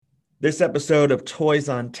This episode of Toys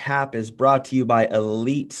on Tap is brought to you by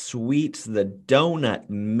Elite Sweets, the donut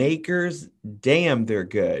makers. Damn, they're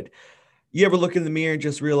good. You ever look in the mirror and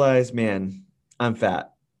just realize, man, I'm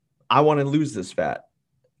fat. I want to lose this fat.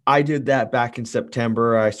 I did that back in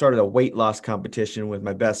September. I started a weight loss competition with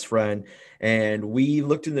my best friend, and we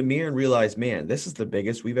looked in the mirror and realized, man, this is the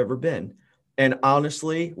biggest we've ever been. And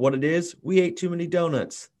honestly, what it is, we ate too many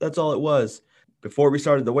donuts. That's all it was. Before we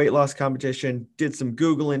started the weight loss competition, did some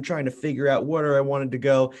Googling trying to figure out where I wanted to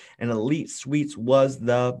go, and Elite Sweets was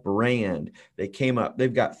the brand. They came up.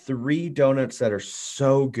 They've got three donuts that are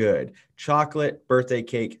so good: chocolate, birthday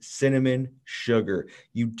cake, cinnamon, sugar.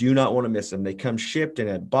 You do not want to miss them. They come shipped in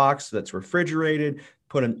a box that's refrigerated.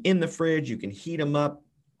 Put them in the fridge. You can heat them up,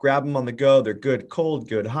 grab them on the go. They're good cold,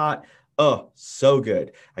 good hot. Oh, so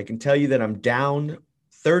good. I can tell you that I'm down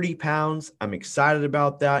 30 pounds. I'm excited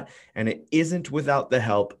about that. And it isn't without the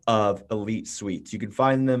help of Elite Sweets. You can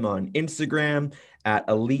find them on Instagram at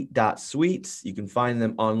elite.sweets. You can find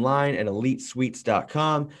them online at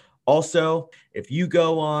elitesweets.com. Also, if you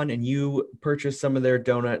go on and you purchase some of their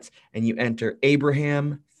donuts and you enter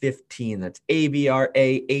Abraham 15, that's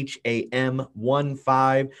ABRAHAM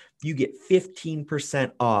 15, you get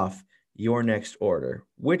 15% off your next order,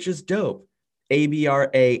 which is dope.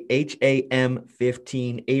 ABRAHAM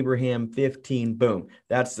 15, Abraham 15. Boom.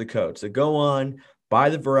 That's the code. So go on, buy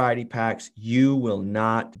the variety packs. You will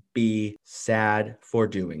not be sad for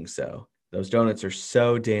doing so. Those donuts are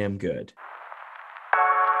so damn good.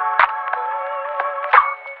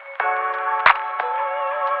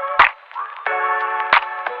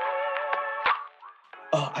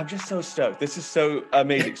 Oh, I'm just so stoked. This is so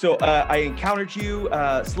amazing. So I encountered you,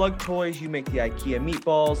 Slug Toys, you make the IKEA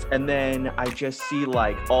meatballs, and then I just see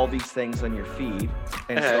like all these things on your feed.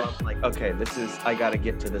 And so I'm like, okay, I got to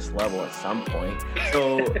get to this level at some point.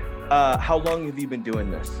 So how long have you been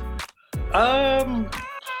doing this? I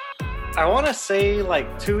want to say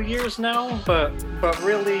like 2 years now, but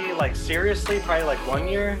really like seriously, probably like 1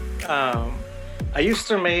 year. I used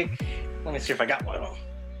to make, let me see if I got one.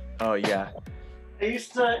 Oh, yeah. I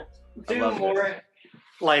used to do more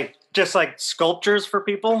like just like sculptures for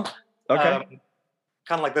people. Okay.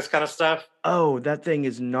 Kind of like this kind of stuff. Oh, that thing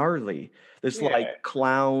is gnarly. This like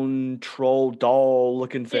clown troll doll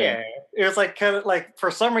looking thing. Yeah, it was like kind of like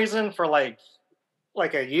for some reason for like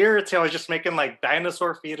a year or two, I was just making like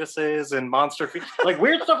dinosaur fetuses and monster like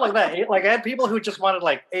weird stuff like that. Like I had people who just wanted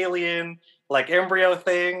like alien, like embryo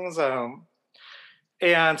things. And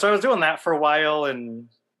so I was doing that for a while and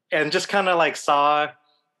just kind of like saw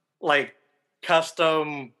like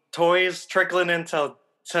custom toys trickling into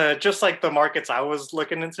just like the markets I was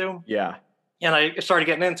looking into. Yeah. And I started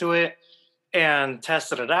getting into it and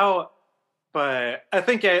tested it out. But I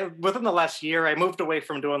think within the last year, I moved away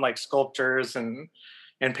from doing like sculptures and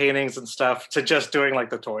paintings and stuff to just doing like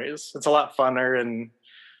the toys. It's a lot funner, and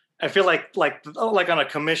I feel like on a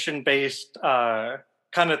commission based kind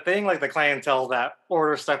of thing, like the clientele that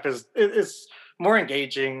order stuff is more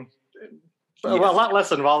engaging, a lot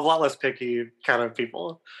less involved, a lot less picky kind of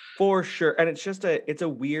people. For sure. And it's a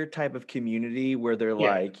weird type of community where they're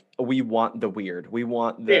like, we want the weird, we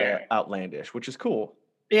want the outlandish, which is cool.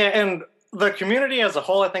 Yeah, and the community as a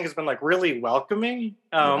whole, I think, has been like really welcoming.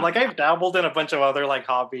 Like I've dabbled in a bunch of other like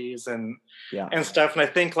hobbies and stuff, and I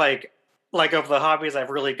think like of the hobbies I've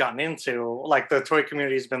really gotten into, like the toy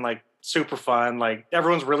community has been like super fun. Like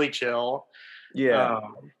everyone's really chill. Yeah.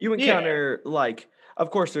 You encounter like, of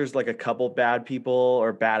course, there's like a couple bad people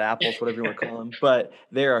or bad apples, whatever you want to call them, but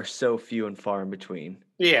there are so few and far in between.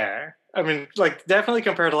 Yeah. I mean, like definitely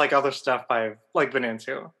compared to like other stuff I've like been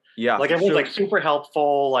into. Yeah. Like everyone's like super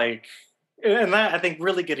helpful, like, and that I think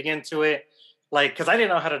really getting into it, like, because I didn't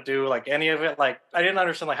know how to do like any of it. Like I didn't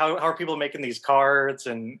understand like how are people making these cards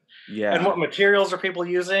and what materials are people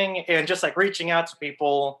using, and just like reaching out to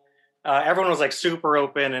people. Everyone was like super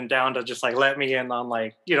open and down to just like let me in on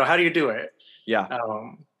like, how do you do it? Yeah.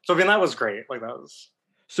 So I mean, that was great. Like that was.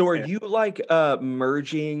 So are you like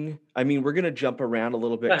merging? I mean, we're going to jump around a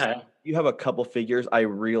little bit. You have a couple figures I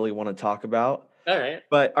really want to talk about. All right.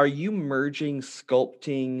 But are you merging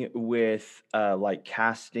sculpting with like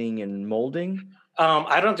casting and molding?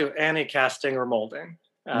 I don't do any casting or molding.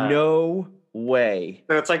 No way.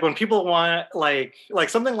 So it's like when people want like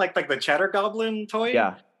something like the Cheddar Goblin toy.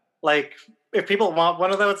 Yeah. Like if people want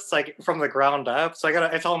one of those, it's like from the ground up. So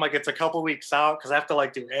I tell them like it's a couple weeks out because I have to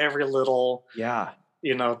like do every little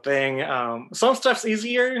thing. Some stuff's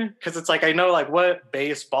easier because it's like I know like what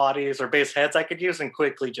base bodies or base heads I could use and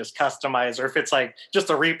quickly just customize. Or if it's like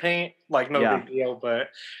just a repaint, like no big deal. But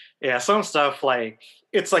yeah, some stuff like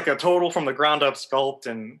it's like a total from the ground up sculpt,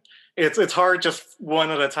 and it's hard just one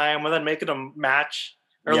at a time, and then making them match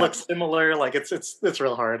or Yeah. look similar. Like it's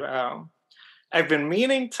real hard. I've been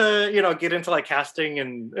meaning to, get into like casting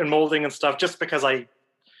and molding and stuff just because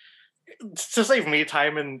to save me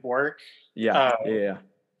time and work. Yeah. Uh, Yeah.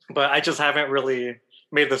 but I just haven't really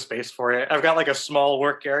made the space for it. I've got like a small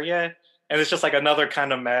work area, and it's just like another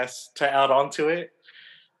kind of mess to add onto it.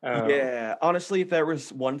 Yeah, honestly, if there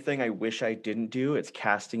was one thing I wish I didn't do, it's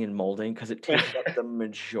casting and molding because it takes up the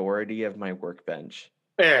majority of my workbench.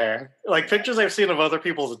 Yeah, like pictures I've seen of other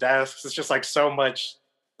people's desks, it's just like so much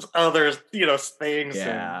other, things.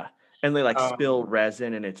 Yeah. And they like Um, spill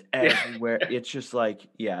resin and it's yeah, everywhere. It's just like,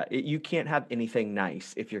 yeah, you can't have anything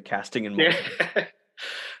nice if you're casting and molding.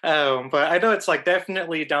 yeah. But I know it's like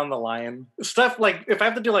definitely down the line stuff. Like if I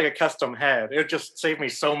have to do like a custom head, it would just save me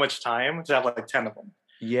so much time to have like 10 of them.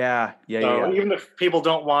 Yeah, yeah, So yeah. even if people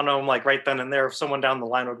don't want them like right then and there, if someone down the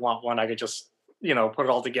line would want one, I could just put it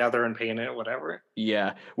all together and paint it, whatever.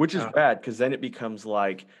 Yeah, which is Uh, bad because then it becomes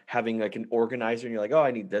like having like an organizer and you're like, oh, I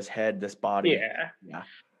need this head, this body. yeah. Yeah.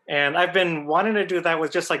 And I've been wanting to do that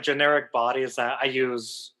with just like generic bodies that I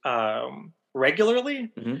use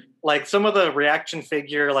regularly. Mhm. Like some of the reaction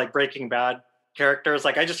figure, like Breaking Bad characters,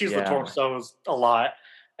 like I just use the Yeah. torsos a lot,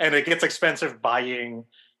 and it gets expensive buying,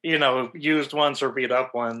 used ones or beat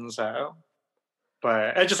up ones.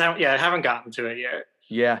 But I just haven't gotten to it yet.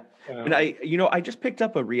 Yeah. And Um, I just picked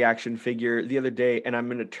up a reaction figure the other day and I'm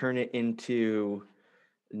going to turn it into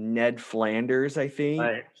Ned Flanders, I think,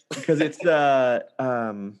 like, because it's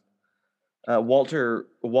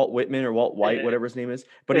Walt Whitman or Walt White, yeah, whatever his name is,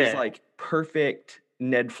 but he's yeah. like perfect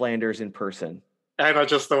Ned Flanders in person. I know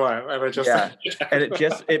just the one. I know just Yeah. And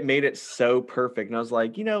it made it so perfect. And I was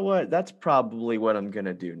like, you know what? That's probably what I'm going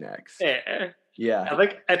to do next. yeah. Yeah. I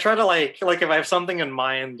think I try to like if I have something in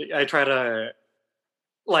mind, I try to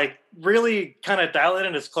like really kind of dial it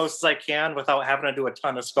in as close as I can without having to do a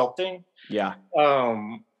ton of sculpting. Yeah.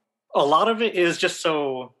 A lot of it is just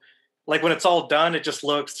so like when it's all done, it just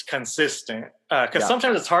looks consistent. Because Yeah.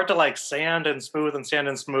 sometimes it's hard to like sand and smooth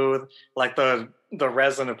like the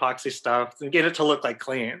resin epoxy stuff and get it to look like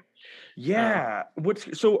clean. Yeah.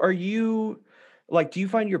 So are you like, do you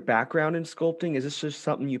find your background in sculpting? Is this just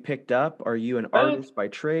something you picked up? Are you an Uh, artist by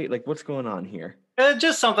trade? Like, what's going on here?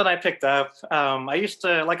 just something I picked up. I used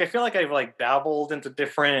to like I feel like I've like dabbled into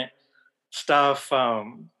different stuff.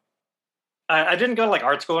 I didn't go to like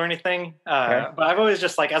art school or anything, Okay. but I've always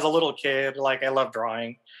just like as a little kid, like I love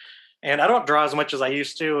drawing, and I don't draw as much as I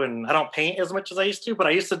used to, and I don't paint as much as I used to, but I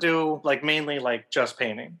used to do like mainly like just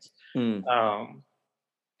paintings. Hmm.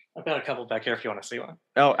 I've got a couple back here if you want to see one.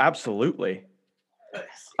 Oh, absolutely.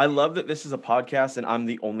 I love that this is a podcast and I'm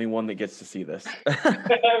the only one that gets to see this.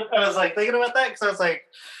 I was like thinking about that because I was like,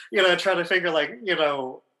 trying to figure like,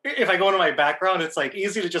 if I go into my background, it's like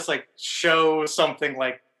easy to just like show something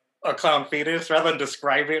like a clown fetus rather than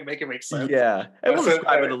describe it and make it make sense. Yeah. And we'll So,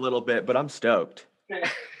 describe it a little bit, but I'm stoked. let's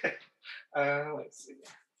see.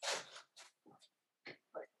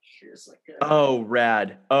 Like, here's like Oh,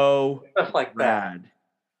 rad. Oh, stuff like that. rad.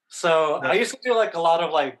 So I used to do like a lot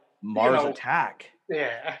of like, Mars know- Attack.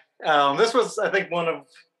 yeah. This was I think one of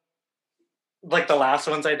like the last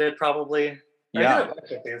ones I did probably. Yeah. I got a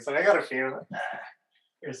bunch of these, so I got a few.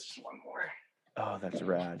 Here's just one more. Oh, that's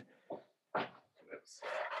rad. Oops.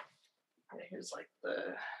 Here's like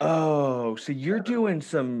the Oh, so you're doing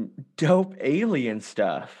some dope alien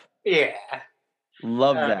stuff. yeah.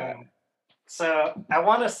 Love that. So I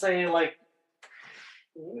want to say like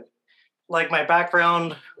my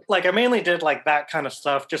background, like I mainly did like that kind of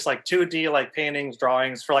stuff, just like 2D like paintings,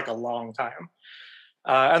 drawings for like a long time,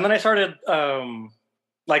 and then I started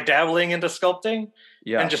like dabbling into sculpting.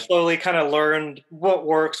 Yeah. And just slowly kind of learned what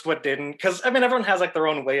works, what didn't. Because I mean, everyone has like their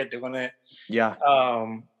own way of doing it. Yeah.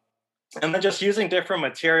 And then just using different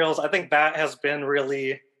materials, I think that has been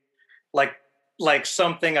really like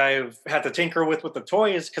something I've had to tinker with the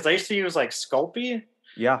toys. Because I used to use like Sculpey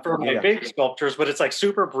Yeah. for my big sculptures, but it's like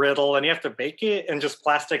super brittle, and you have to bake it, and just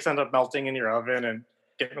plastics end up melting in your oven and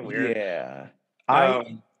getting weird. Yeah.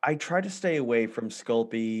 Um, I try to stay away from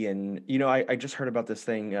Sculpey and I just heard about this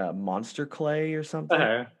thing, Monster Clay or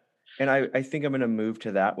something. And I think I'm gonna move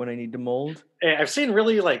to that when I need to mold. I've seen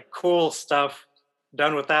really like cool stuff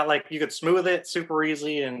done with that. Like you could smooth it super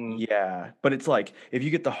easy and Yeah. But it's like if you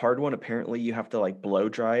get the hard one, apparently you have to like blow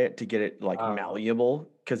dry it to get it like malleable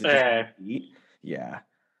because it just won't heat. Yeah.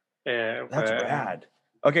 yeah, That's but, rad.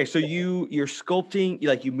 Okay, so you're sculpting,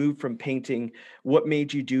 like you moved from painting. What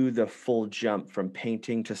made you do the full jump from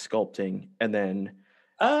painting to sculpting and then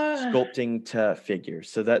sculpting to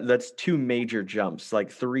figures? So that's two major jumps,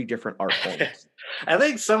 like three different art forms. I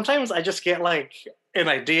think sometimes I just get like an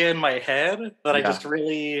idea in my head that I just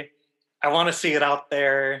really I want to see it out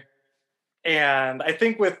there. And I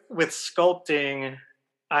think with sculpting,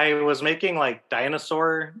 I was making like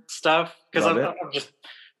dinosaur stuff because I'm just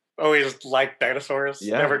always liked dinosaurs.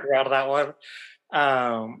 Yeah. Never grew out of that one.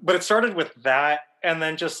 But it started with that, and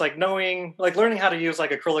then just like knowing, like learning how to use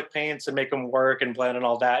like acrylic paints and make them work and blend and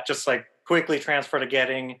all that. Just like quickly transfer to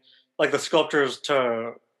getting like the sculptures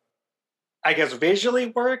to, I guess, visually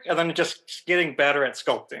work, and then just getting better at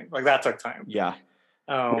sculpting. Like that took time. Yeah.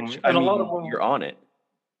 Which, And I mean, a lot of them, you're on it.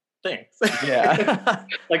 things. Yeah.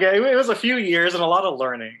 Like it was a few years and a lot of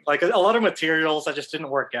learning. Like a lot of materials that just didn't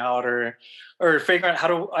work out, or figuring out how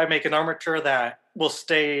do I make an armature that will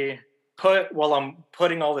stay put while I'm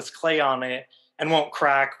putting all this clay on it and won't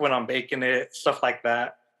crack when I'm baking it, stuff like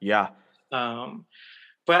that. Yeah.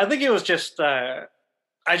 But I think it was just I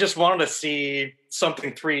just wanted to see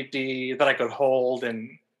something 3D that I could hold,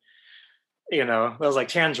 and that was like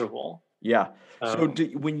tangible. Yeah. So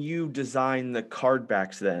when you design the card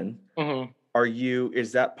backs then,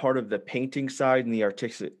 is that part of the painting side and the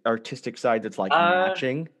artistic side that's like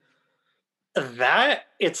matching? That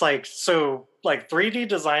it's like, so like 3D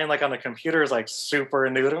design like on a computer is like super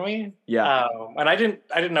new to me. Yeah. And I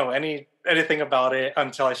didn't know anything about it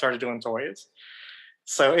until I started doing toys.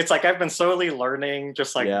 So it's like I've been slowly learning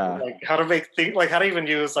just like how to make things, like how to even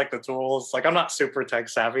use like the tools. Like I'm not super tech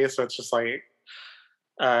savvy, so it's just like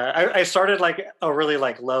I started like a really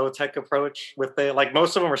like low tech approach with it. Like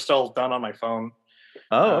most of them are still done on my phone.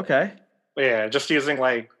 Oh, okay. Yeah, just using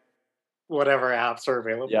like whatever apps are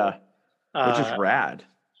available. Yeah, which is rad.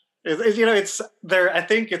 It's there. I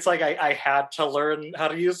think it's like I had to learn how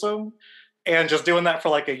to use them, and just doing that for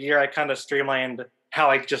like a year, I kind of streamlined how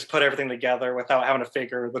I just put everything together without having to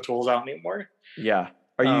figure the tools out anymore. Yeah.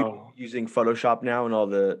 Are you using Photoshop now and all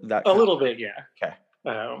that? A little bit, yeah. Okay.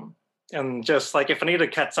 And just like if I need to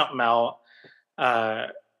cut something out,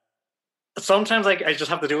 sometimes like I just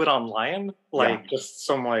have to do it online, like just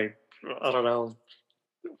some like I don't know,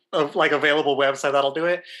 like available website that'll do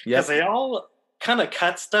it, because they all kind of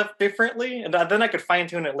cut stuff differently, and then I could fine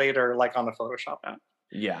tune it later, like on the Photoshop app.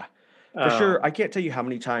 Yeah. For sure. I can't tell you how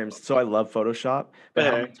many times. So I love Photoshop, but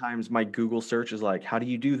how many times my Google search is like, how do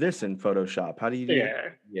you do this in Photoshop? How do you do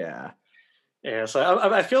that? Yeah. Yeah. So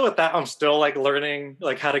I feel with that, I'm still like learning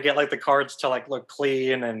like how to get like the cards to like look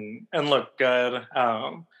clean and look good.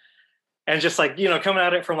 And just like, coming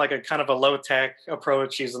at it from like a kind of a low tech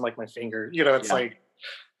approach using like my finger, it's like,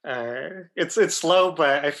 it's slow,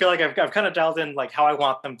 but I feel like I've kind of dialed in like how I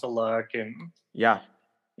want them to look, and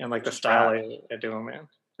like the style I do them in.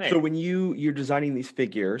 So when you're designing these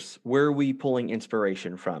figures, where are we pulling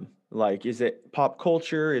inspiration from? Like, is it pop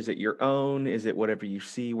culture? Is it your own? Is it whatever you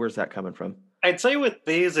see? Where's that coming from? I'd say with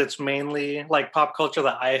these, it's mainly like pop culture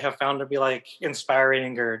that I have found to be like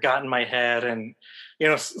inspiring or got in my head. And,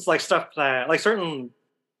 it's like stuff that like certain,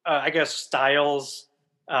 I guess, styles,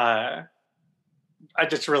 I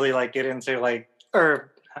just really like get into like,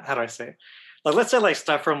 or how do I say? Like, let's say like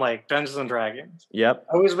stuff from like Dungeons and Dragons. Yep.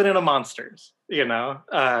 I've always been into monsters,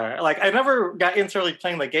 like I never got into really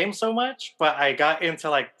playing the game so much, but I got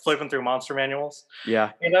into like flipping through monster manuals.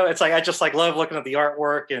 Yeah. It's like, I just like love looking at the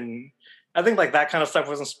artwork, and I think like that kind of stuff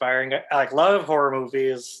was inspiring. I like love horror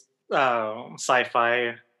movies,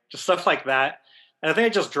 sci-fi, just stuff like that. And I think I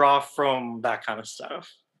just draw from that kind of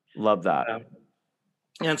stuff. Love that.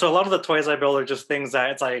 And so a lot of the toys I build are just things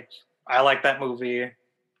that it's like, I like that movie.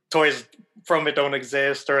 Toys from it don't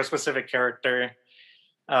exist, or a specific character.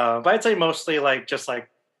 But I'd say mostly like just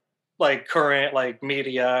like current like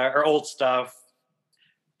media or old stuff.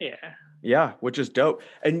 Yeah. Yeah, which is dope.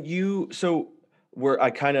 And we're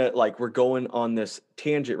going on this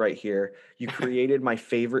tangent right here. You created my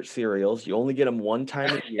favorite cereals. You only get them one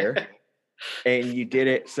time a year, and you did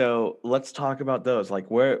it. So let's talk about those. Like,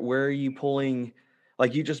 where are you pulling?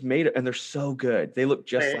 Like, you just made it, and they're so good. They look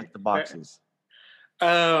just like the boxes.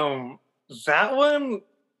 That one,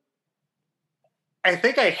 I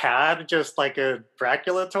think I had just like a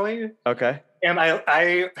Dracula toy. Okay. And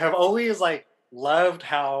I have always like loved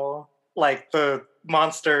how like the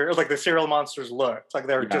monster, or like the cereal monsters looked. Like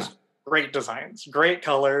they're just great designs, great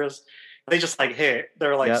colors. They just like hit.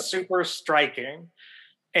 They're like super striking.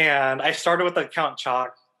 And I started with the Count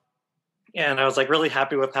Chalk, and I was like really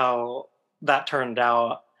happy with how that turned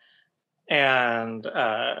out. And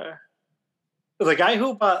the guy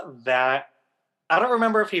who bought that, I don't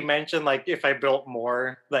remember if he mentioned like if I built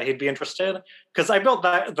more that he'd be interested, because I built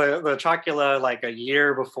that the Chocula like a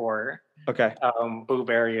year before. Okay. Boo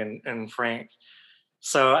Berry and Frank.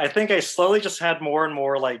 So I think I slowly just had more and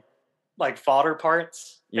more like fodder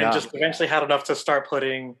parts, and just eventually had enough to start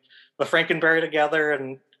putting the Frankenberry together,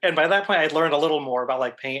 and by that point I'd learned a little more about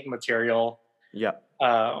like paint and material. Yeah.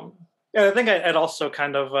 And I think I'd also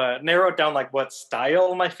kind of narrowed down like what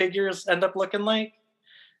style my figures end up looking like.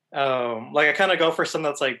 Like I kind of go for something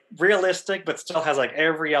that's like realistic, but still has like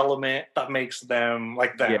every element that makes them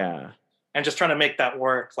like them, Yeah. and just trying to make that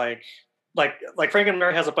work. Like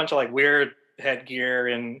Frankenberry has a bunch of like weird headgear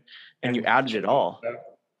And you added it all.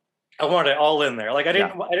 I wanted it all in there. Like I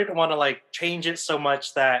Yeah. didn't want to like change it so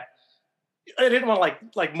much that I didn't want to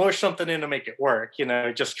like mush something in to make it work. You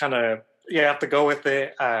know, just kind of you have to go with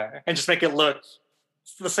it and just make it look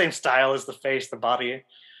the same style as the face, the body.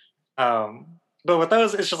 But with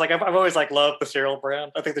those, it's just like I've always like loved the cereal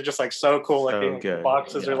brand. I think they're just like so cool. So Like the good.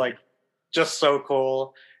 boxes Yeah. are like just so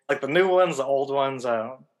cool. Like the new ones, the old ones.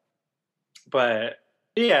 But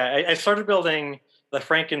yeah, I started building the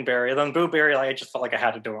Frankenberry, then Boo Berry. Like I just felt like I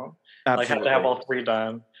had to do them. Like had to have Absolutely. all three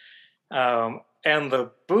done. And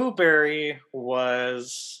the Boo Berry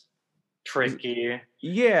was tricky.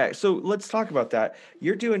 Yeah, so let's talk about that.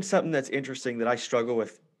 You're doing something that's interesting that I struggle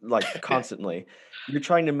with like constantly. You're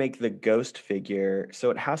trying to make the ghost figure, so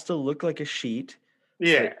it has to look like a sheet,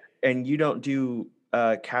 Yeah. but and you don't do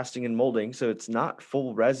casting and molding, so it's not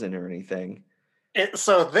full resin or anything.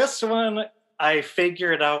 So this one I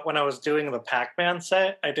figured out when I was doing the Pac-Man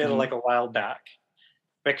set. I did it Mhm. like a while back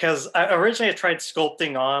because originally I tried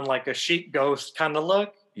sculpting on like a sheet ghost kind of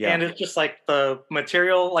look, Yeah. and it's just like the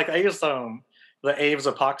material. Like I used the Aves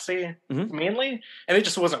epoxy Mhm. mainly, and it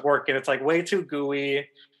just wasn't working. It's like way too gooey,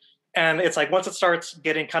 and it's like once it starts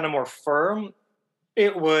getting kind of more firm,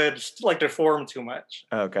 it would like deform too much.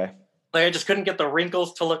 Okay. Like I just couldn't get the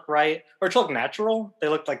wrinkles to look right or to look natural. They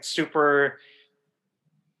looked like super.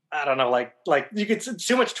 I don't know, like you could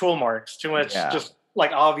too much tool marks, too much Yeah. just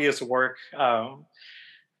like obvious work.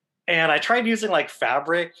 And I tried using like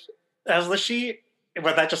fabric as the sheet,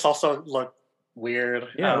 but that just also looked weird.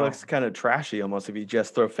 Yeah, it looks kind of trashy almost if you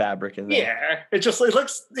just throw fabric in there. Yeah, it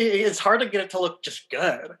looks it's hard to get it to look just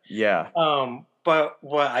good. Yeah. But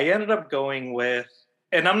what I ended up going with,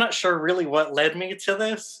 and I'm not sure really what led me to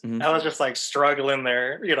this. Mhm. I was just like struggling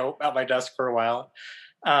there, you know, at my desk for a while.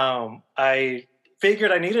 I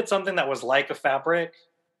figured I needed something that was like a fabric,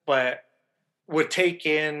 but would take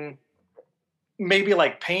in maybe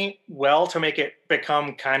like paint well to make it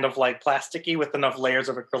become kind of like plasticky with enough layers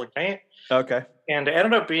of acrylic paint. Okay. And it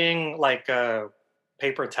ended up being like a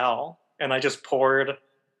paper towel. And I just poured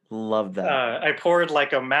Love that. I poured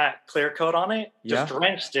like a matte clear coat on it, Yeah. just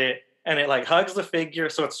drenched it, and it like hugs the figure,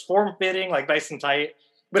 so it's form fitting, like nice and tight,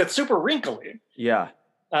 but it's super wrinkly. Yeah.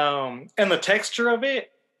 And the texture of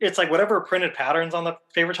it, it's like whatever printed patterns on the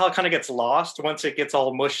paper towel kind of gets lost once it gets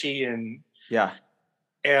all mushy, Yeah.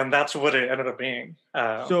 and that's what it ended up being.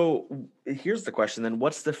 So here's the question then.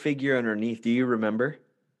 What's the figure underneath? Do you remember?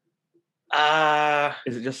 uh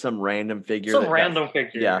Is it just some random figure? some that- random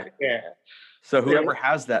figure. Yeah. Yeah. So whoever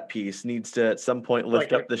has that piece needs to at some point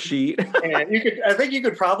lift Like up the sheet. And I think you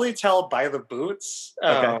could probably tell by the boots.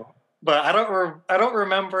 Okay. But I don't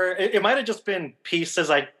remember. It might have just been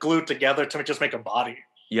pieces I glued together to just make a body.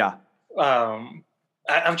 Yeah.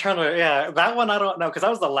 I'm trying to, yeah, that one I don't know because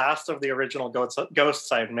that was the last of the original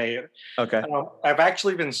ghosts I've made. Okay. I've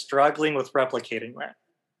actually been struggling with replicating that.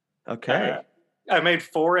 Okay. I made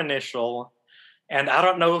 4 initial, and I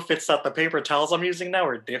don't know if it's that the paper towels I'm using now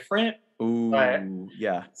are different. Ooh. but-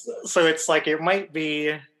 Yeah. So it's like it might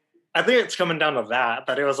be. I think it's coming down to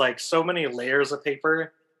that it was like so many layers of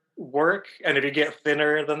paper work, and if you get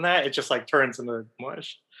thinner than that, it just like turns into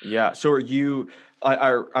mush. Yeah. So are you?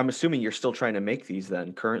 I'm assuming you're still trying to make these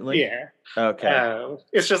then currently. Yeah. Okay.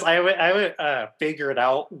 It's just I haven't figured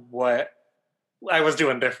out what I was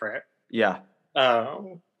doing different. Yeah.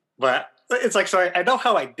 But it's like, so I know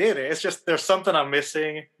how I did it. It's just there's something I'm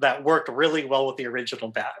missing that worked really well with the original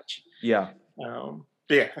batch. Yeah.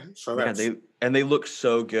 Yeah. So Yeah, that's they look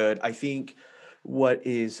so good. I think what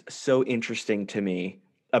is so interesting to me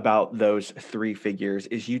about those 3 figures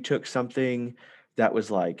is you took something that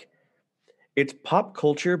was like it's pop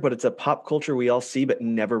culture, but it's a pop culture we all see but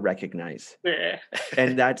never recognize. yeah.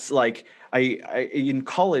 And that's like I in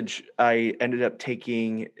college I ended up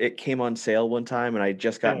taking it came on sale one time and I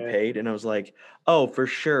just gotten Yeah. paid and I was like, oh, for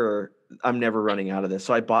sure I'm never running out of this.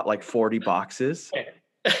 So I bought like 40 boxes.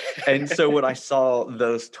 And so when I saw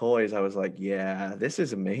those toys, I was like, yeah, this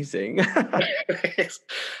is amazing.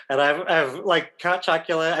 And I've like Count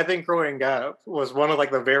Chocula, I think growing up was one of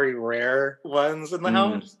like the very rare ones in the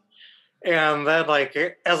house. And then like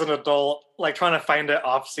as an adult, like trying to find it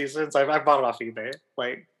off seasons, I bought it off eBay.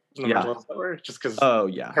 Like in the Yeah. middle of nowhere, just because Oh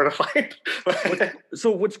yeah. hard to find.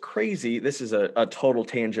 So what's crazy, this is a total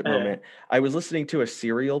tangent moment. I was listening to a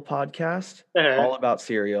cereal podcast all about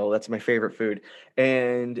cereal. That's my favorite food.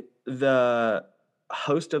 And the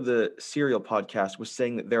host of the cereal podcast was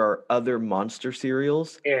saying that there are other monster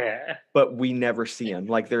cereals, yeah, but we never see them.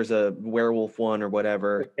 Like there's a werewolf one or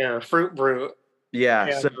whatever. yeah, Fruit Brute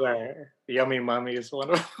Yeah. So and Yummy Mummy is one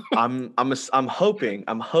of them. I'm hoping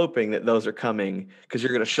that those are coming because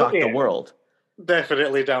you're gonna shock the Yeah. world.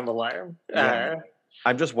 Definitely down the line. Yeah.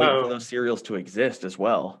 I'm just waiting for Um, those cereals to exist as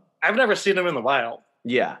well. I've never seen them in the wild.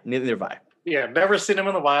 Yeah, neither have I. Yeah, never seen them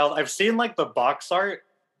in the wild. I've seen like the box art,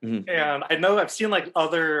 Mhm. and I know I've seen like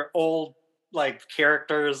other old like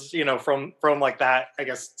characters, from like that, I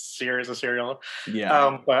guess, series of cereal.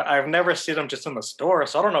 Yeah. But I've never seen them just in the store,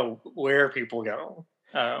 so I don't know where people go.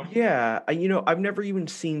 Yeah, I've never even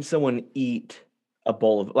seen someone eat a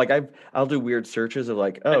bowl of like I'll do weird searches of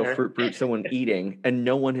like, oh, Fruit Brute, someone eating, and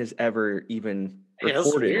no one has ever even Yeah, that's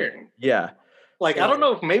recorded it. weird. Yeah. Like, I don't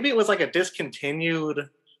know if maybe it was like a discontinued,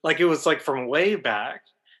 like it was like from way back,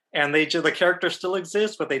 and the character still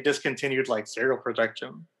exists, but they discontinued like serial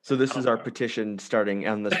production. So this I is don't our know. petition starting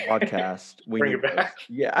on this podcast. We Bring need it back.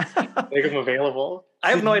 those. Yeah. Make them available. I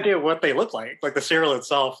have no idea what they look like the cereal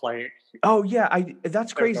itself. Like, Oh yeah,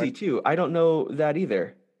 that's crazy too. I don't know that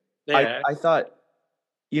either. yeah, I thought,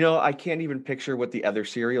 I can't even picture what the other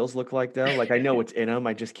cereals look like though. Like I know what's in them,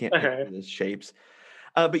 I just can't picture the shapes.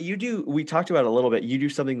 But we talked about it a little bit. You do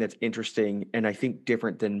something that's interesting and I think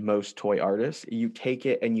different than most toy artists. You take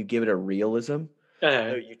it and you give it a realism.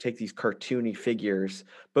 So you take these cartoony figures,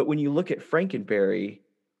 but when you look at Frankenberry,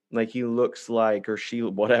 like he looks like, or she,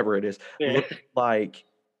 whatever it is, looks like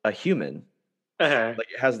a human. Like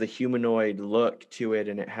it has the humanoid look to it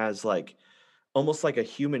and it has like almost like a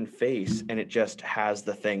human face and it just has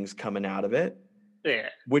the things coming out of it, yeah.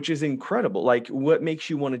 which is incredible. Like what makes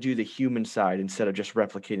you want to do the human side instead of just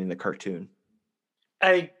replicating the cartoon?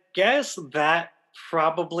 I guess that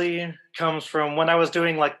probably comes from when I was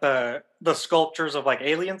doing like the sculptures of like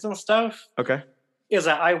aliens and stuff. Okay. Is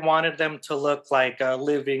that I wanted them to look like a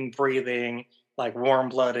living, breathing, like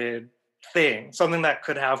warm-blooded thing, something that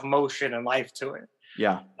could have motion and life to it.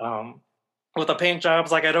 Yeah. With the paint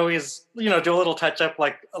jobs, like I'd always, do a little touch up,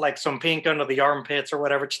 like some pink under the armpits or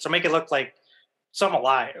whatever, just to make it look like some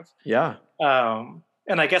alive. Yeah.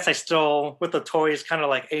 And I guess I still, with the toys, kind of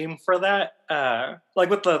like aim for that. Like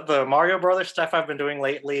with the Mario Brothers stuff I've been doing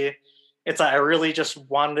lately, it's I really just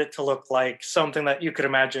wanted it to look like something that you could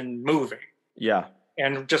imagine moving. Yeah.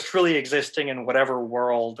 And just really existing in whatever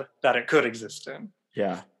world that it could exist in.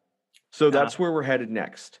 Yeah. So that's where we're headed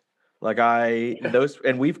next. Like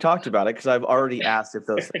and we've talked about it because I've already asked if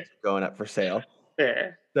those things are going up for sale.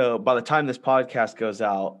 Yeah. So by the time this podcast goes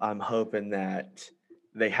out, I'm hoping that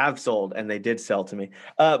they have sold and they did sell to me.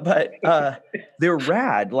 But they're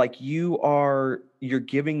rad. Like you're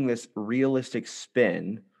giving this realistic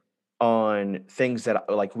spin on things that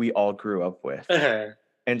like we all grew up with.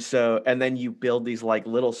 And then you build these like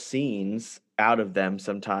little scenes out of them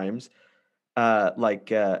sometimes. So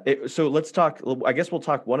let's talk, I guess we'll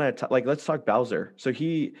talk one at a time. Like, let's talk Bowser. So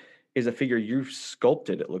he is a figure you've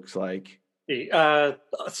sculpted, it looks like.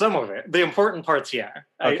 Some of it. The important parts, yeah.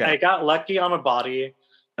 Okay. I got lucky on a body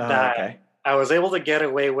that I was able to get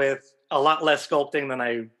away with a lot less sculpting than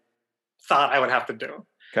I thought I would have to do.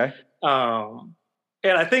 Okay.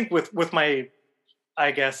 And I think with my,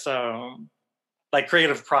 I guess, like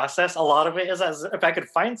creative process, a lot of it is as if I could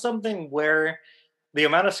find something where the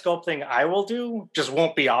amount of sculpting I will do just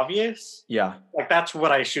won't be obvious. Yeah. Like that's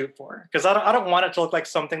what I shoot for. Because I don't want it to look like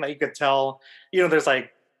something that you could tell, there's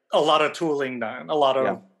like a lot of tooling done, a lot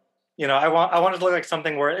of, I want it to look like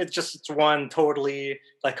something where it's one totally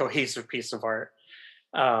like cohesive piece of art.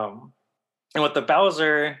 And with the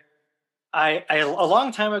Bowser, I a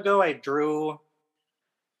long time ago, I drew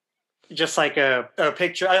just like a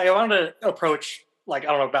picture. I wanted to approach like, I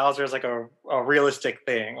don't know, Bowser is like a realistic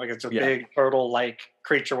thing. Like it's a big turtle-like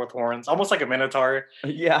creature with horns, almost like a minotaur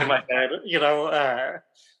in my head.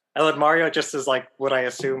 I let Mario just as like what I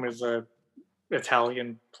assume is a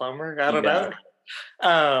Italian plumber. I don't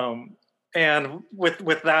know. And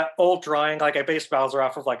with that old drawing, like I based Bowser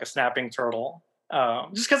off of like a snapping turtle.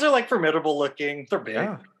 Just because they're like formidable looking. They're big.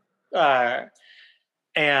 Yeah.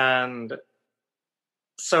 And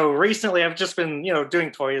so recently I've just been,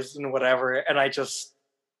 doing toys and whatever. And I guess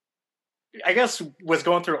was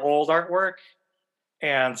going through old artwork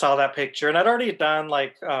and saw that picture. And I'd already done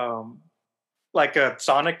like a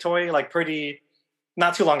Sonic toy, like pretty,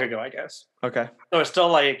 not too long ago, I guess. Okay. So it's still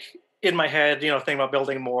like in my head, thinking about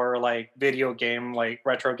building more like video game, like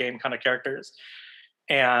retro game kind of characters.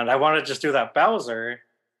 and I wanted to just do that Bowser.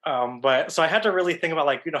 But so I had to really think about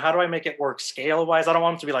like, how do I make it work scale wise? I don't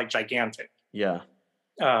want him to be like gigantic. Yeah.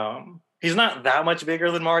 He's not that much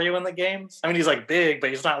bigger than Mario in the games. I mean, he's like big,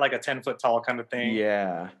 but he's not like a 10-foot tall kind of thing.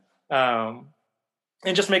 Yeah. And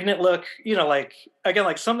just making it look, like, again,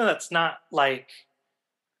 like something that's not like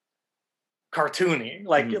cartoony,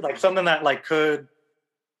 like something that like could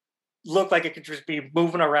look like it could just be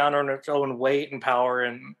moving around on its own weight and power.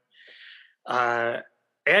 And I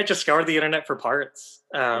just scoured the internet for parts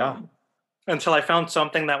until I found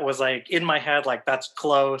something that was like in my head, like that's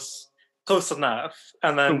close enough.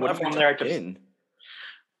 And then from there,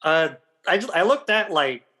 I looked at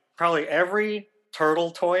like probably every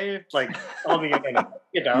turtle toy like on the internet,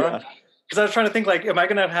 because I was trying to think like, am I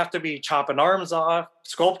gonna have to be chopping arms off,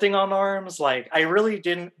 sculpting on arms? Like I really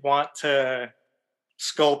didn't want to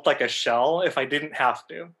sculpt like a shell if I didn't have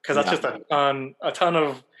to, because that's just a ton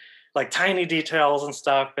of like tiny details and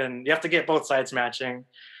stuff, and you have to get both sides matching.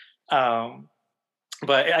 But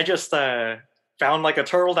I just found like a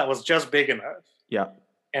turtle that was just big enough. Yeah.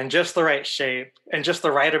 And just the right shape and just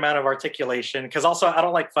the right amount of articulation. Because also I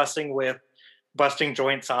don't like fussing with busting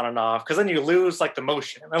joints on and off, because then you lose like the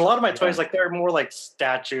motion. And a lot of my toys, like they're more like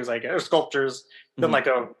statues, like or sculptures, than like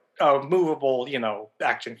a movable,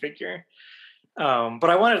 action figure. But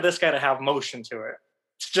I wanted this guy to have motion to it,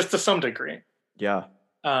 just to some degree. Yeah.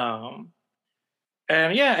 And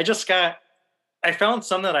yeah, I found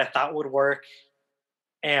some that I thought would work.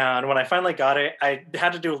 And when I finally got it, I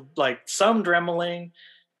had to do like some dremeling,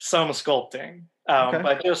 some sculpting,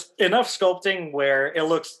 but just enough sculpting where it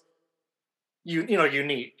looks,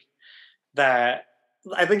 unique. That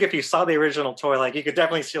I think if you saw the original toy, like you could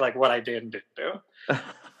definitely see like what I did and didn't do.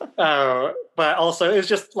 But also it's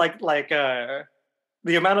just like the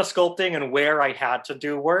amount of sculpting and where I had to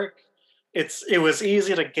do work. It was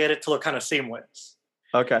easy to get it to look kind of seamless.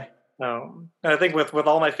 Okay. And I think with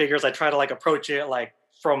all my figures, I try to like approach it like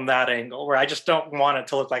from that angle, where I just don't want it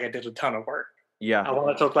to look like I did a ton of work. Yeah. I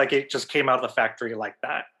want it to look like it just came out of the factory like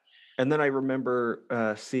that. And then I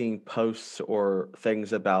remember seeing posts or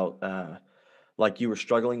things about like you were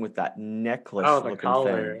struggling with that necklace looking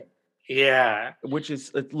collar thing. Yeah.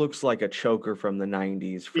 It looks like a choker from the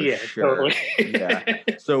 90s for sure. Totally. Yeah.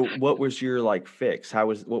 So what was your like fix?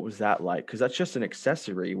 What was that like? Because that's just an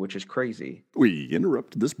accessory, which is crazy. We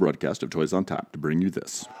interrupt this broadcast of Toys on Tap to bring you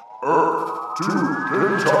this. Earth to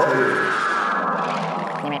Kentucky!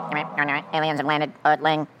 Aliens have landed.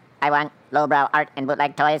 Earthling. I want lowbrow art and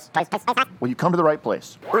bootleg toys. Well, you come to the right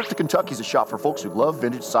place. Earth to Kentucky is a shop for folks who love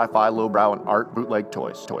vintage sci-fi, lowbrow, and art bootleg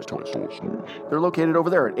toys. They're located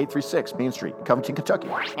over there at 836 Main Street, Covington, Kentucky.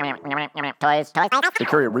 Toys. They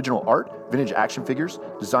carry original art, vintage action figures,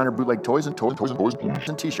 designer bootleg toys, and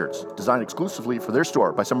and t-shirts designed exclusively for their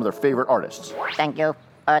store by some of their favorite artists. Thank you,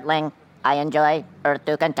 Earthling. I enjoy Earth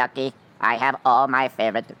to Kentucky. I have all my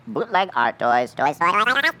favorite bootleg art toys.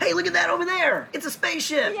 Hey, look at that over there! It's a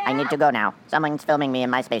spaceship! I need to go now. Someone's filming me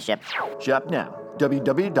in my spaceship. Shop now.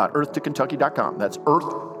 www.earth2kentucky.com. That's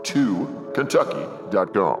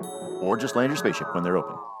earth2kentucky.com. Or just land your spaceship when they're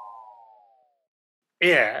open.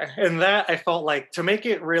 Yeah, and that I felt like to make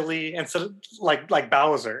it really, instead of like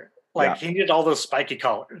Bowser, he needed all those spiky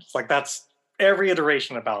collars. Like that's every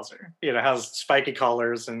iteration of Bowser, has spiky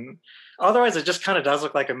collars, and otherwise it just kind of does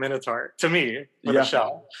look like a Minotaur to me with a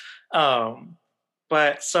shell.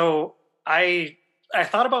 But so I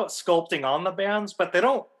thought about sculpting on the bands, but they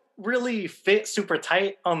don't really fit super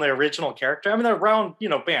tight on the original character. I mean, they're round,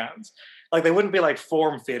 bands. Like they wouldn't be like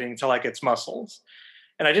form fitting to like its muscles.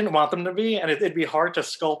 And I didn't want them to be, and it'd be hard to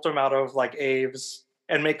sculpt them out of like Aves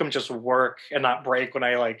and make them just work and not break when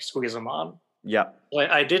I like squeeze them on. Yeah.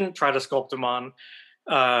 I didn't try to sculpt them on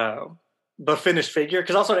the finished figure,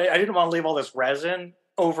 because also I didn't want to leave all this resin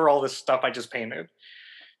over all this stuff I just painted.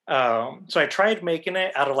 So I tried making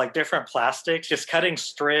it out of like different plastics, just cutting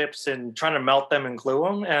strips and trying to melt them and glue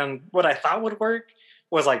them. And what I thought would work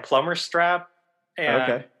was like plumber strap,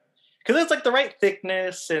 and because it's like the right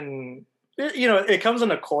thickness, and it comes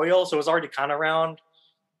in a coil, so it was already kind of round.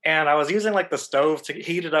 And I was using like the stove to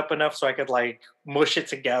heat it up enough so I could like mush it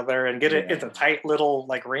together and get it into tight little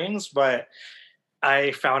like rings. But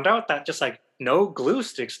I found out that just like no glue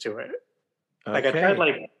sticks to it. Like I tried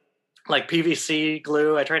like PVC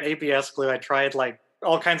glue, I tried ABS glue, I tried like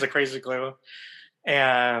all kinds of crazy glue,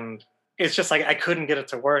 and it's just like I couldn't get it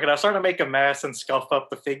to work. And I was starting to make a mess and scuff up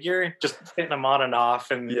the figure, just hitting them on and off.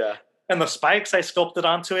 And the spikes I sculpted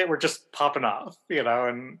onto it were just popping off,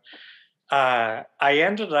 and I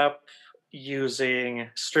ended up using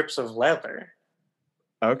strips of leather.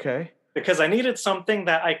 Okay. Because I needed something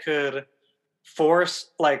that I could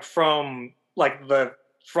force like from like the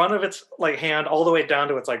front of its like hand all the way down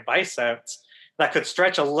to its like biceps that could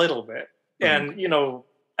stretch a little bit. And, you know,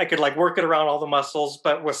 I could like work it around all the muscles,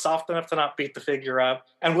 but was soft enough to not beat the figure up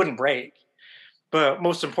and wouldn't break. But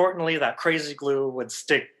most importantly, that crazy glue would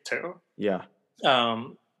stick to. Yeah.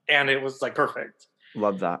 And it was like perfect.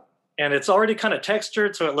 Love that. And it's already kind of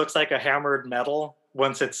textured, so it looks like a hammered metal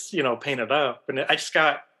once it's, you know, painted up. And I just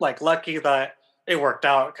got like lucky that it worked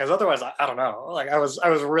out, because otherwise, I don't know. Like I was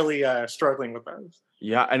really struggling with those.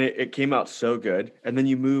 Yeah, and it came out so good. And then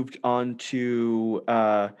you moved on to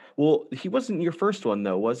well, he wasn't your first one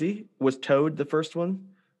though, was he? Was Toad the first one?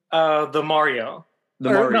 The Mario.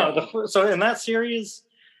 Mario. No, so in that series,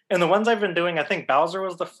 in the ones I've been doing, I think Bowser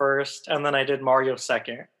was the first, and then I did Mario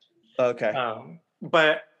second. Okay.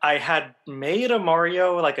 But I had made a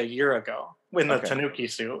Mario like a year ago in the Tanuki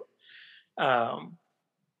suit.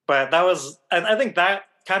 But that was, I think that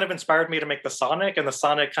kind of inspired me to make the Sonic, and the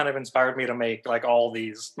Sonic kind of inspired me to make like all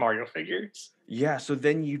these Mario figures. Yeah, so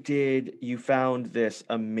then you found this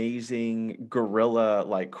amazing gorilla,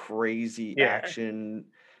 like crazy action,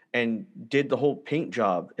 and did the whole paint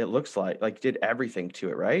job, it looks like did everything to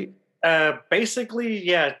it, right? Basically,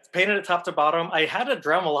 yeah, painted it top to bottom. I had to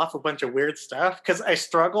Dremel off a bunch of weird stuff because I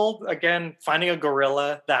struggled, again, finding a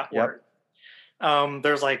gorilla that worked.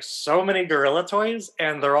 There's like so many gorilla toys,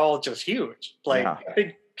 and they're all just huge. Like I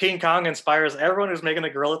think King Kong inspires everyone who's making a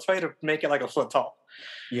gorilla toy to make it like a foot tall.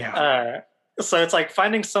 Yeah. So it's like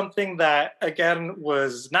finding something that, again,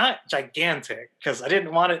 was not gigantic, because I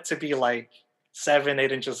didn't want it to be like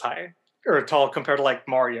 7-8 inches high or tall compared to like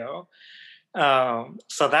Mario.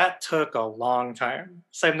 So that took a long time.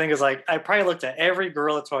 Same thing as like I probably looked at every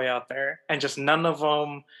gorilla toy out there, and just none of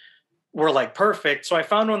them were like perfect. So I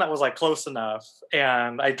found one that was like close enough,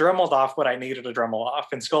 and I Dremeled off what I needed to Dremel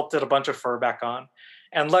off and sculpted a bunch of fur back on.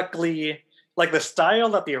 And luckily, like the style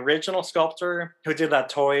that the original sculptor who did that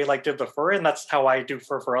toy like did the fur, and that's how I do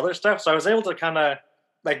fur for other stuff. So I was able to kind of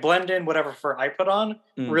like blend in whatever fur I put on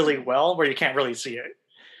really well, where you can't really see it.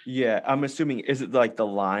 Yeah, I'm assuming, is it like the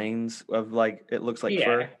lines of like it looks like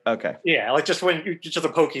fur? Okay. Yeah, like just when you just a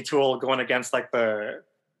pokey tool going against like the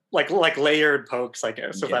like layered pokes, I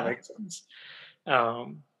guess, if that makes sense. But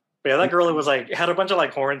yeah, that gorilla was like had a bunch of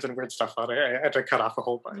like horns and weird stuff on it. I had to cut off a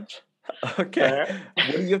whole bunch. Okay.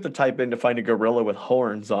 What do you have to type in to find a gorilla with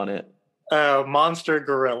horns on it? Monster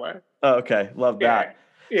gorilla. Oh, okay, love that.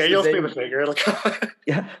 Yeah, So you'll then- see the figure. It'll come.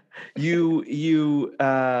 Yeah, you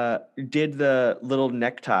did the little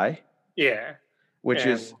necktie, Yeah, which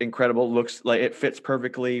is incredible. Looks like it fits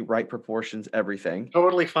perfectly, right proportions, everything.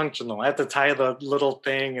 totally functional. I had to tie the little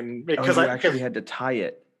thing, and because you I actually had to tie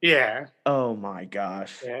it. yeah, Oh my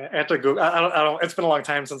gosh. yeah, I had to Google. I don't. It's been a long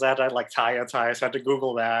time since I had to like tie a tie, so I had to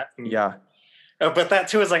Google that. And, Yeah. but that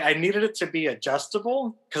too is like I needed it to be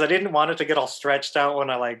adjustable because I didn't want it to get all stretched out when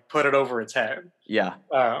I like put it over its head. Yeah.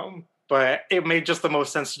 But it made just the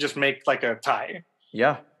most sense to just make like a tie,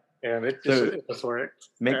 Yeah. and it So, just worked.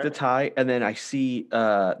 Make the tie, and then I see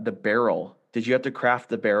the barrel. Did you have to craft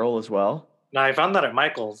the barrel as well? No, I found that at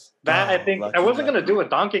Michael's. That I think I wasn't going to do a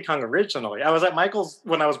Donkey Kong originally. I was at Michael's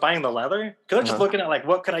when I was buying the leather, because I'm just looking at like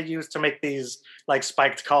what could I use to make these like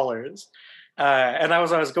spiked collars. And I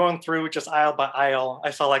was going through just aisle by aisle. I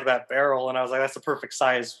saw like that barrel, and I was like, that's the perfect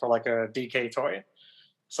size for like a DK toy.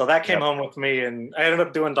 So that came home with me, and I ended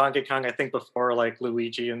up doing Donkey Kong, I think, before like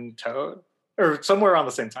Luigi and Toad, or somewhere around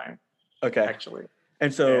the same time. Okay. Actually.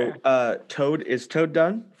 And so is Toad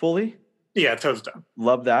done fully? Yeah, Toad's done.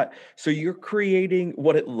 Love that. So you're creating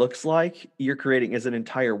what it looks like. You're creating as an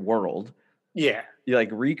entire world. Yeah. You're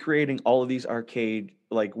like recreating all of these arcade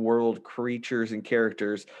like world creatures and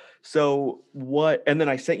characters. So what? And then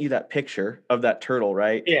I sent you that picture of that turtle,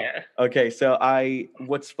 right? Yeah. Okay. So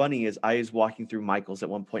what's funny is I was walking through Michael's at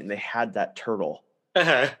one point, and they had that turtle,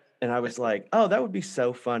 Uh-huh. and I was like, oh, that would be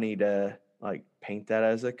so funny to like paint that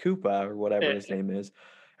as a Koopa or whatever his name is.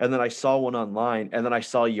 And then I saw one online, and then I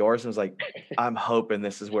saw yours, and I was like, I'm hoping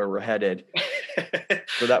this is where we're headed.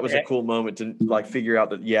 So that was a cool moment to like figure out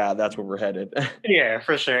that, yeah, that's where we're headed. Yeah,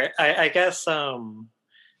 for sure. I guess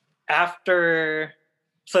after,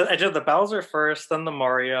 so I did the Bowser first, then the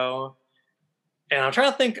Mario, and I'm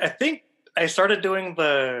trying to think. I think I started doing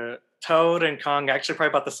the Toad and Kong actually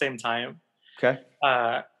probably about the same time. Okay.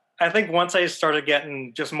 I think once I started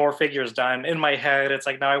getting just more figures done in my head, it's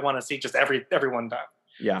like now I want to see just everyone done.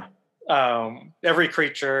 Yeah. Every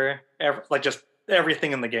creature, like just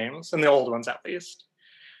everything in the games, in the old ones at least.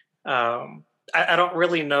 I don't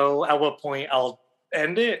really know at what point I'll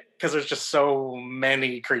end it because there's just so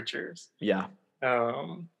many creatures. Yeah.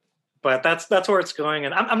 But that's where it's going,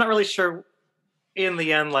 and I'm not really sure in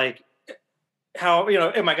the end, like how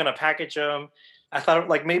am I going to package them? I thought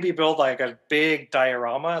like maybe build like a big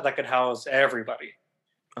diorama that could house everybody.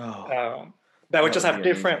 Oh, That would that just would have be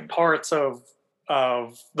different amazing. parts of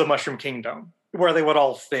the Mushroom Kingdom where they would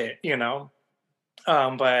all fit, you know.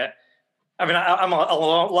 But I mean, I'm a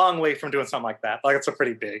long way from doing something like that. Like, it's a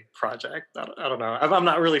pretty big project. I don't know. I'm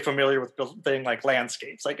not really familiar with building like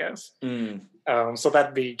landscapes, I guess. Mm. So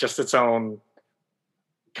that'd be just its own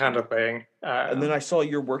kind of thing. And then I saw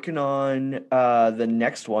you're working on the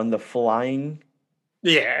next one, the flying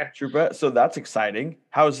Yeah, Troopa. So that's exciting.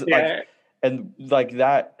 How's it like? yeah. And like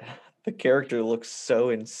that, the character looks so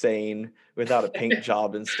insane without a paint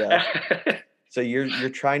job and stuff. So you're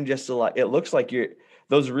trying just to like, it looks like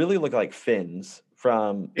those really look like fins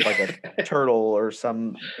from like a turtle or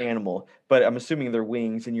some animal, but I'm assuming they're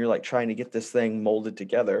wings, and you're like trying to get this thing molded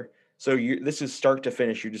together. So this is start to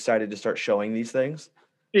finish. You decided to start showing these things.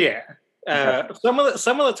 Yeah. Okay. Some of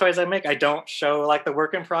the toys I make, I don't show like the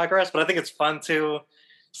work in progress, but I think it's fun to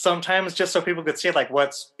sometimes just so people could see like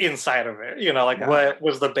what's inside of it. You know, like Yeah. what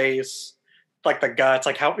was the base, like the guts,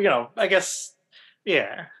 like how, you know, I guess,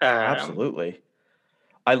 yeah. Absolutely.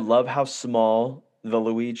 I love how small the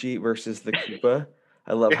Luigi versus the Koopa.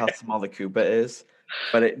 I love how small the Koopa is,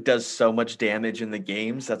 but it does so much damage in the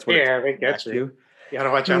games. That's what Yeah, it's they get back you. to. You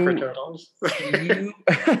gotta watch out for So turtles.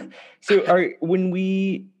 so when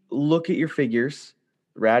we look at your figures,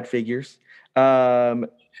 rad figures, are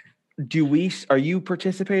you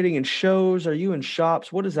participating in shows? Are you in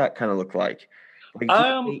shops? What does that kind of look like? Like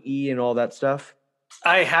DKE and all that stuff?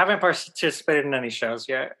 I haven't participated in any shows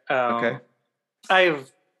yet. Okay. I've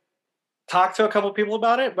talked to a couple people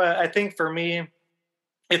about it, but I think for me,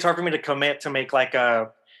 it's hard for me to commit to make like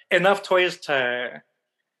enough toys to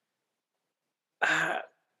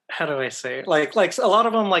how do I say it? Like a lot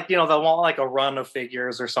of them, like, you know, they'll want like a run of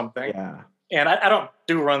figures or something. Yeah. And I don't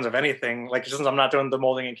do runs of anything, like, since I'm not doing the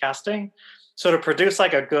molding and casting. So to produce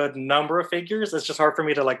like a good number of figures, it's just hard for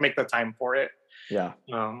me to like make the time for it. Yeah.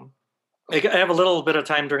 Like, I have a little bit of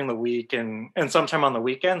time during the week and sometime on the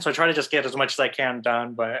weekend. So I try to just get as much as I can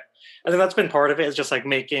done. But I think that's been part of it, is just like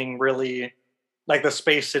making really like the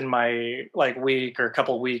space in my like week or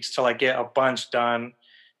couple weeks to like get a bunch done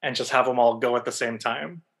and just have them all go at the same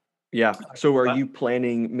time. Yeah. So are you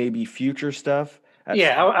planning maybe future stuff?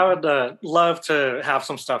 Yeah, I would love to have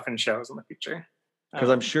some stuff in shows in the future. Because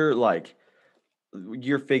I'm sure like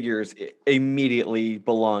your figures immediately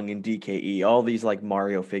belong in DKE. All these like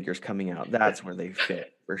Mario figures coming out, that's where they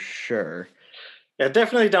fit for sure. Yeah,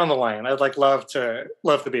 definitely down the line. I'd like love to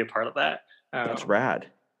be a part of that. That's rad.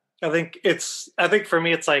 I think for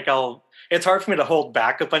me, it's like it's hard for me to hold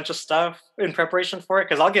back a bunch of stuff in preparation for it,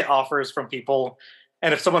 because I'll get offers from people,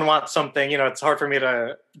 and if someone wants something, you know, it's hard for me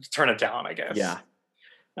to turn it down, I guess. Yeah.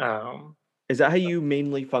 Is that how you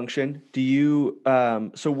mainly function? Do you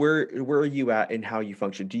so where are you at in how you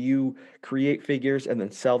function? Do you create figures and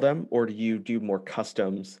then sell them, or do you do more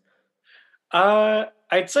customs? I'd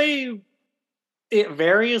say it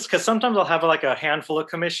varies, because sometimes I'll have like a handful of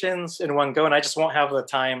commissions in one go, and I just won't have the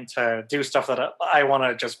time to do stuff that I want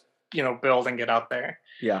to just, you know, build and get out there.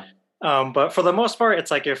 Yeah. But for the most part,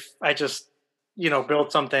 it's like if I just, you know,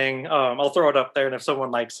 build something, I'll throw it up there, and if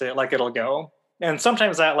someone likes it, like, it'll go. And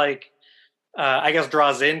sometimes that like I guess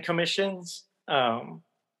draws in commissions. So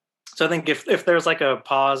I think if there's like a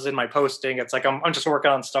pause in my posting, it's like I'm just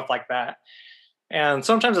working on stuff like that. And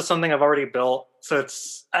sometimes it's something I've already built, so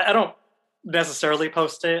I don't necessarily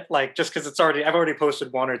post it, like, just because I've already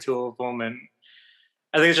posted one or two of them, and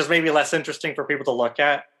I think it's just maybe less interesting for people to look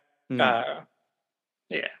at. Yeah,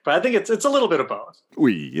 but I think it's a little bit of both.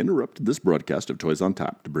 We interrupted this broadcast of Toys on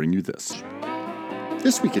Tap to bring you this.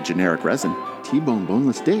 This week at Generic Resin, T-bone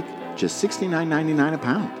boneless steak, just $69.99 a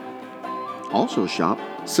pound. Also shop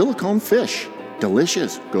silicone fish.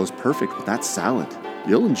 Delicious, goes perfect with that salad.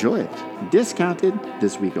 You'll enjoy it. Discounted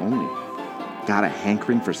this week only. Got a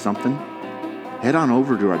hankering for something? Head on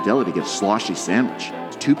over to our deli to get a sloshy sandwich.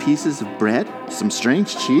 2 pieces of bread, some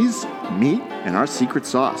strange cheese, meat, and our secret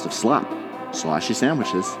sauce of slop. Sloshy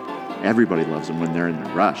sandwiches. Everybody loves them when they're in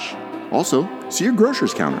a rush. Also, see your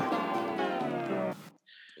grocer's counter.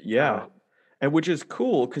 Yeah. And which is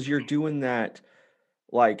cool, because you're doing that,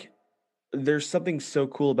 like, there's something so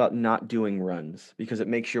cool about not doing runs, because it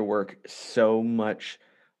makes your work so much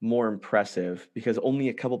more impressive, because only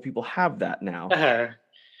a couple people have that now.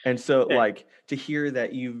 And so like to hear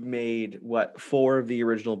that you've made 4 of the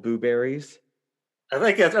original Boo Berries. I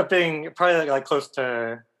think it's being probably like close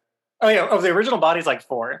to, of the original bodies, like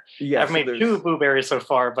 4. Yeah, I've made 2 Boo Berries so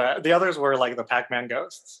far, but the others were like the Pac-Man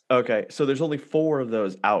ghosts. Okay, so there's only 4 of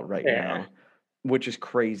those out right now, which is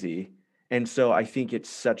crazy. And so I think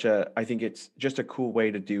it's just a cool way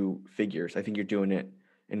to do figures. I think you're doing it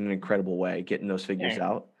in an incredible way, getting those figures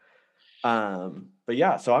out. But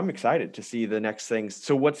yeah, so I'm excited to see the next things.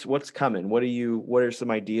 So what's coming? What are some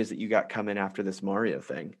ideas that you got coming after this Mario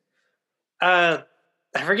thing? I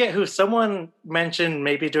forget who, someone mentioned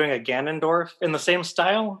maybe doing a Ganondorf in the same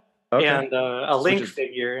style. Okay. And a Link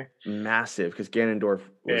figure. Massive, because Ganondorf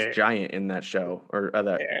was giant in that show or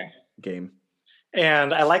that game.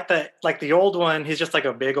 And I like that, like the old one, he's just like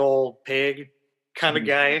a big old pig kind of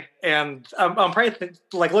guy. And I'm probably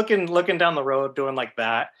looking down the road doing like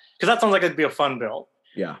that, because that sounds like it'd be a fun build.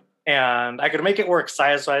 Yeah. And I could make it work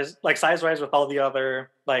size-wise with all the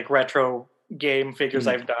other like retro game figures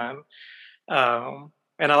I've done.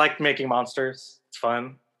 And I like making monsters. It's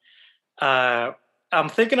fun. I'm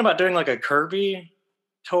thinking about doing like a Kirby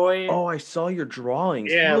toy. Oh, I saw your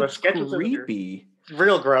drawings. Yeah, the sketches creepy.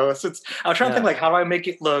 Real gross. I was trying to think like, how do I make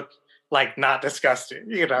it look like not disgusting?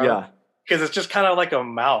 You know? Yeah. Because it's just kind of like a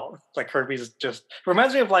mouth. Like Kirby's just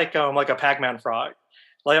reminds me of like a Pac-Man frog.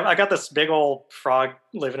 Like I got this big old frog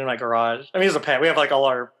living in my garage. I mean, he's a pet. We have like all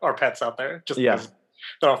our pets out there. Just they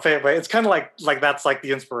don't fit, but it's kind of like that's like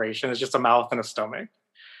the inspiration. It's just a mouth and a stomach.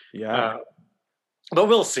 Yeah. But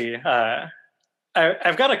we'll see.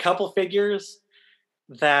 I've got a couple figures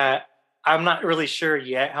that I'm not really sure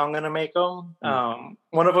yet how I'm going to make them.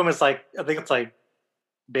 One of them is like, I think it's like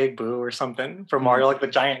Big Boo or something from Mario, like the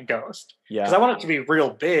giant ghost. Yeah. Because I want it to be real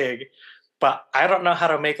big, but I don't know how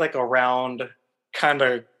to make like a round kind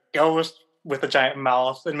of ghost with a giant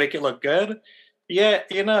mouth and make it look good. Yeah,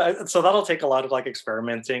 you know, so that'll take a lot of like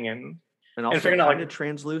experimenting and also figuring out kind of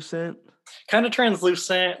translucent. Kind of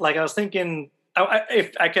translucent. Like I was thinking,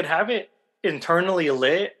 if I could have it internally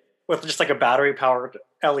lit with just like a battery powered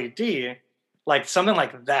LED, like something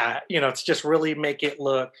like that, you know, to just really make it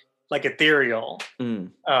look like ethereal,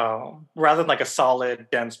 rather than like a solid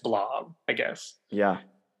dense blob, I guess. Yeah.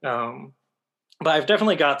 But I've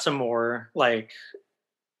definitely got some more like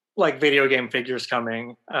video game figures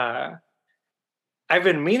coming. I've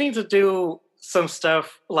been meaning to do some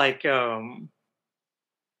stuff like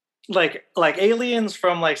aliens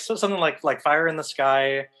from like something like Fire in the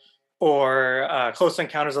Sky, or Close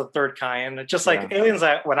Encounters of the Third Kind. Just like aliens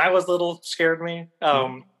that when I was little scared me,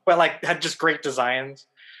 but like had just great designs.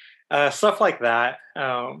 Stuff like that.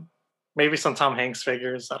 Maybe some Tom Hanks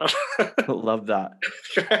figures. I don't know. Love that.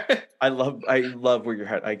 I love where you're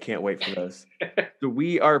headed. I can't wait for those. So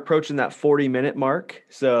we are approaching that 40-minute mark.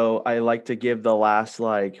 So I like to give the last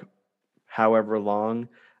like however long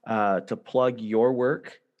to plug your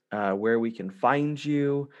work, where we can find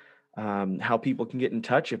you, how people can get in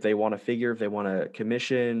touch if they want a figure, if they want to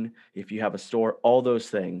commission, if you have a store, all those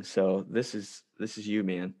things. So this is you,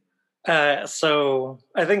 man. So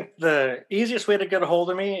I think the easiest way to get a hold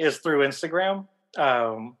of me is through Instagram.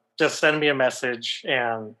 Just send me a message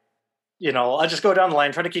and, you know, I'll just go down the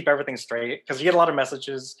line, try to keep everything straight, because you get a lot of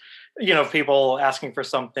messages, you know, people asking for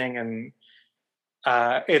something, and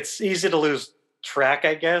it's easy to lose track,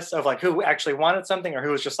 I guess, of like who actually wanted something or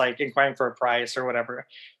who was just like inquiring for a price or whatever.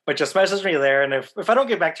 But just message me there, and if I don't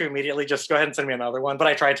get back to you immediately, just go ahead and send me another one. But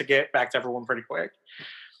I try to get back to everyone pretty quick.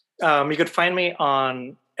 You could find me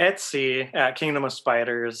on Etsy at Kingdom of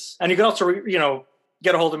Spiders, and you can also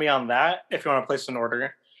get a hold of me on that if you want to place an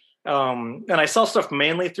order. And I sell stuff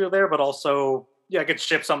mainly through there, but also I could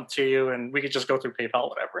ship something to you, and we could just go through PayPal,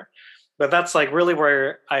 whatever. But that's like really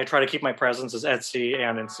where I try to keep my presence, is Etsy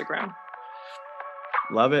and Instagram.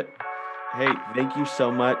 Love it. Hey, thank you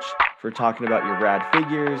so much for talking about your rad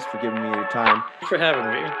figures, for giving me your time. Thanks for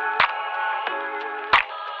having me.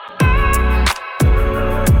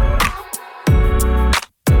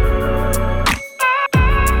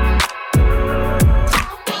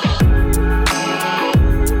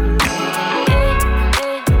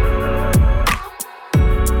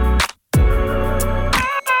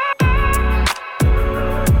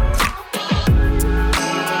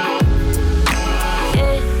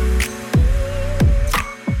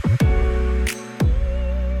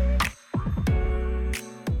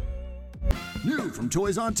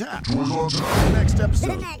 Toys on Tap. Next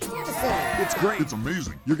episode. It's great. It's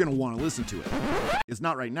amazing. You're going to want to listen to it. It's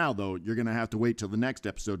not right now, though. You're going to have to wait till the next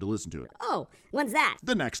episode to listen to it. Oh, when's that?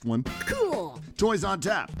 The next one. Cool. Toys on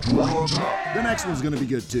Tap. The next one's going to be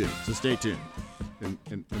good, too. So stay tuned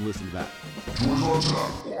and listen to that. Toys on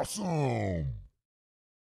Tap. Awesome.